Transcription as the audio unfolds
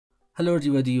Hello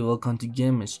everybody, welcome to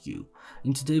Game HQ.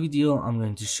 In today's video, I'm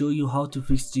going to show you how to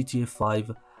fix GTA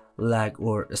 5 lag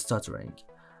or stuttering.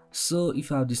 So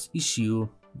if you have this issue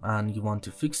and you want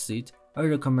to fix it, I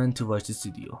recommend to watch this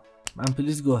video. And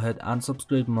please go ahead and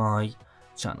subscribe my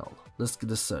channel. Let's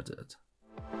get started.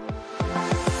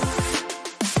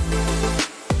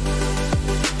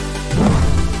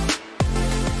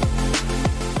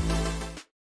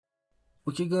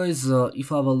 Okay guys, if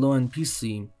you have a low-end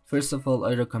PC, first of all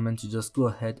I recommend to just go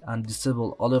ahead and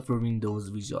disable all of your Windows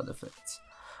visual effects.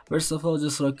 First of all,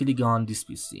 just right click on this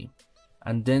PC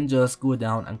and then just go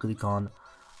down and click on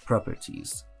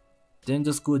properties. Then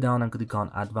just go down and click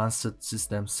on advanced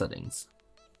system settings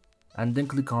and then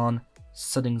click on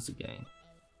settings again.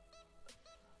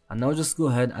 And now just go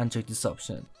ahead and check this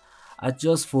option,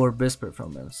 adjust for best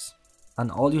performance.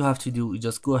 And all you have to do is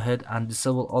just go ahead and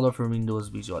disable all of your Windows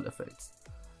visual effects,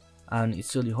 and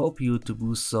it really helps you to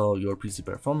boost your PC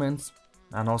performance,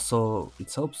 and also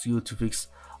it helps you to fix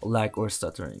lag or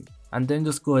stuttering. And then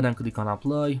just go ahead and click on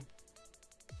apply,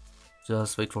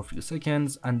 just wait for a few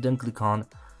seconds and then click on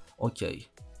OK.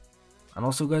 And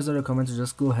also guys, I recommend to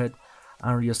just go ahead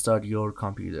and restart your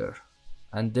computer,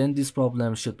 and then this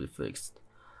problem should be fixed.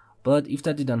 But if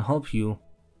that didn't help you,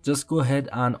 just go ahead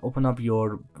and open up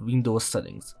your Windows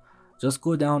settings. Just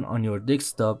go down on your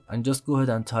desktop and just go ahead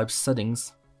and type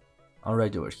settings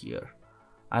right over here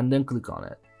and then click on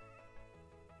it.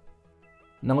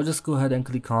 Now just go ahead and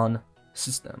click on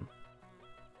system.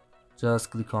 Just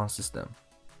click on system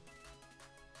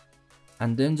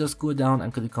and then just go down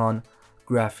and click on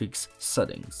graphics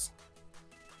settings.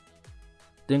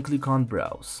 Then click on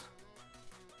browse.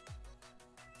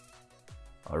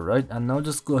 Alright, and now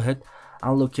just go ahead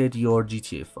and locate your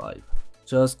GTA 5.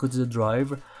 Just go to the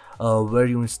drive where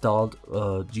you installed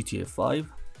GTA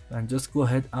 5 and just go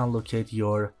ahead and locate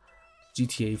your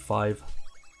GTA 5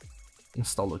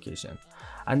 install location,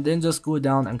 and then just go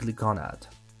down and click on add.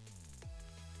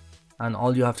 And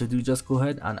all you have to do, just go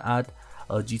ahead and add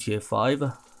GTA 5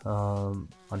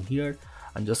 on here,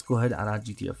 and just go ahead and add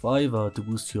GTA 5 to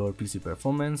boost your PC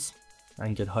performance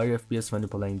and get higher FPS when you're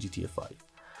playing GTA 5.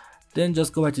 Then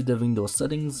just go back to the Windows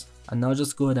settings and now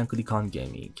just go ahead and click on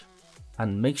gaming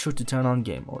and make sure to turn on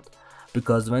game mode,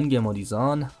 because when game mode is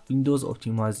on, Windows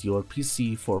optimize your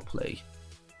PC for play,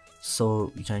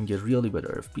 so you can get really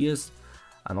better FPS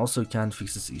and also you can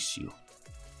fix this issue.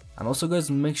 And also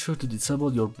guys, make sure to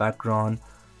disable your background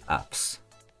apps.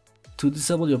 To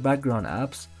disable your background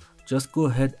apps, just go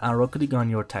ahead and right click on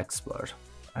your taskbar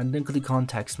and then click on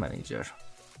task manager.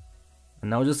 And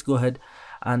now just go ahead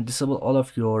and disable all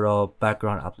of your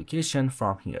background application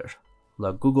from here,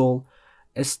 like Google,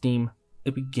 Steam,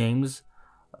 Epic Games,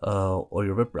 or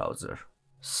your web browser.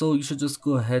 So you should just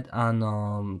go ahead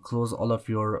and close all of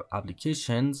your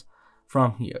applications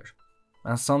from here,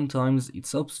 and sometimes it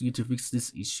helps you to fix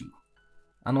this issue.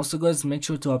 And also guys, make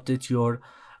sure to update your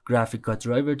graphic card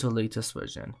driver to the latest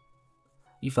version.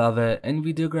 If you have a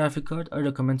NVIDIA graphic card, I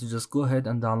recommend to just go ahead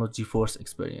and download GeForce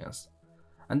Experience,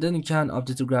 and then you can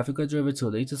update the graphic card driver to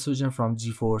the latest version from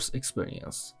GeForce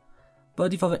Experience.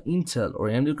 But if you have an Intel or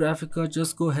AMD graphic card,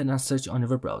 just go ahead and search on your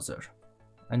web browser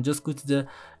and just go to the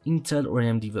Intel or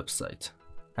AMD website,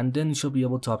 and then you should be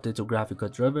able to update your graphic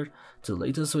card driver to the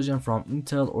latest version from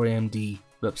Intel or AMD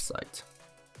website.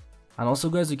 And also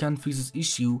guys, you can fix this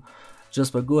issue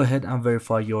just by go ahead and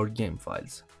verify your game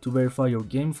files. To verify your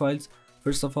game files,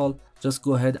 first of all, just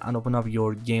go ahead and open up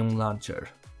your game launcher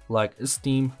like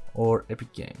Steam or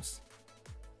Epic Games,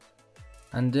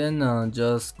 and then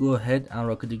just go ahead and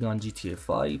right click on GTA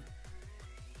 5.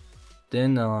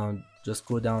 Then just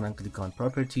go down and click on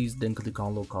properties, then click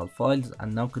on local files,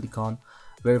 and now click on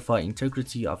verify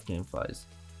integrity of game files.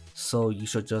 So you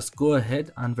should just go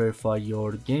ahead and verify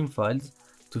your game files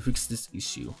to fix this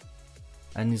issue.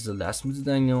 And this is the last method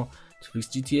I know to fix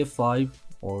GTA 5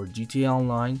 or GTA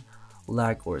Online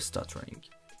lag or stuttering.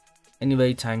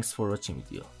 Anyway, thanks for watching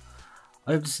video.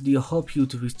 I hope this video helped you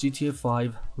to fix GTA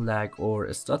 5 lag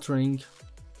or stuttering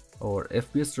or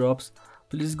FPS drops.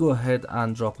 Please go ahead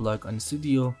and drop a like on this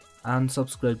video and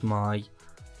subscribe my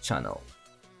channel.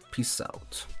 Peace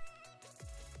out.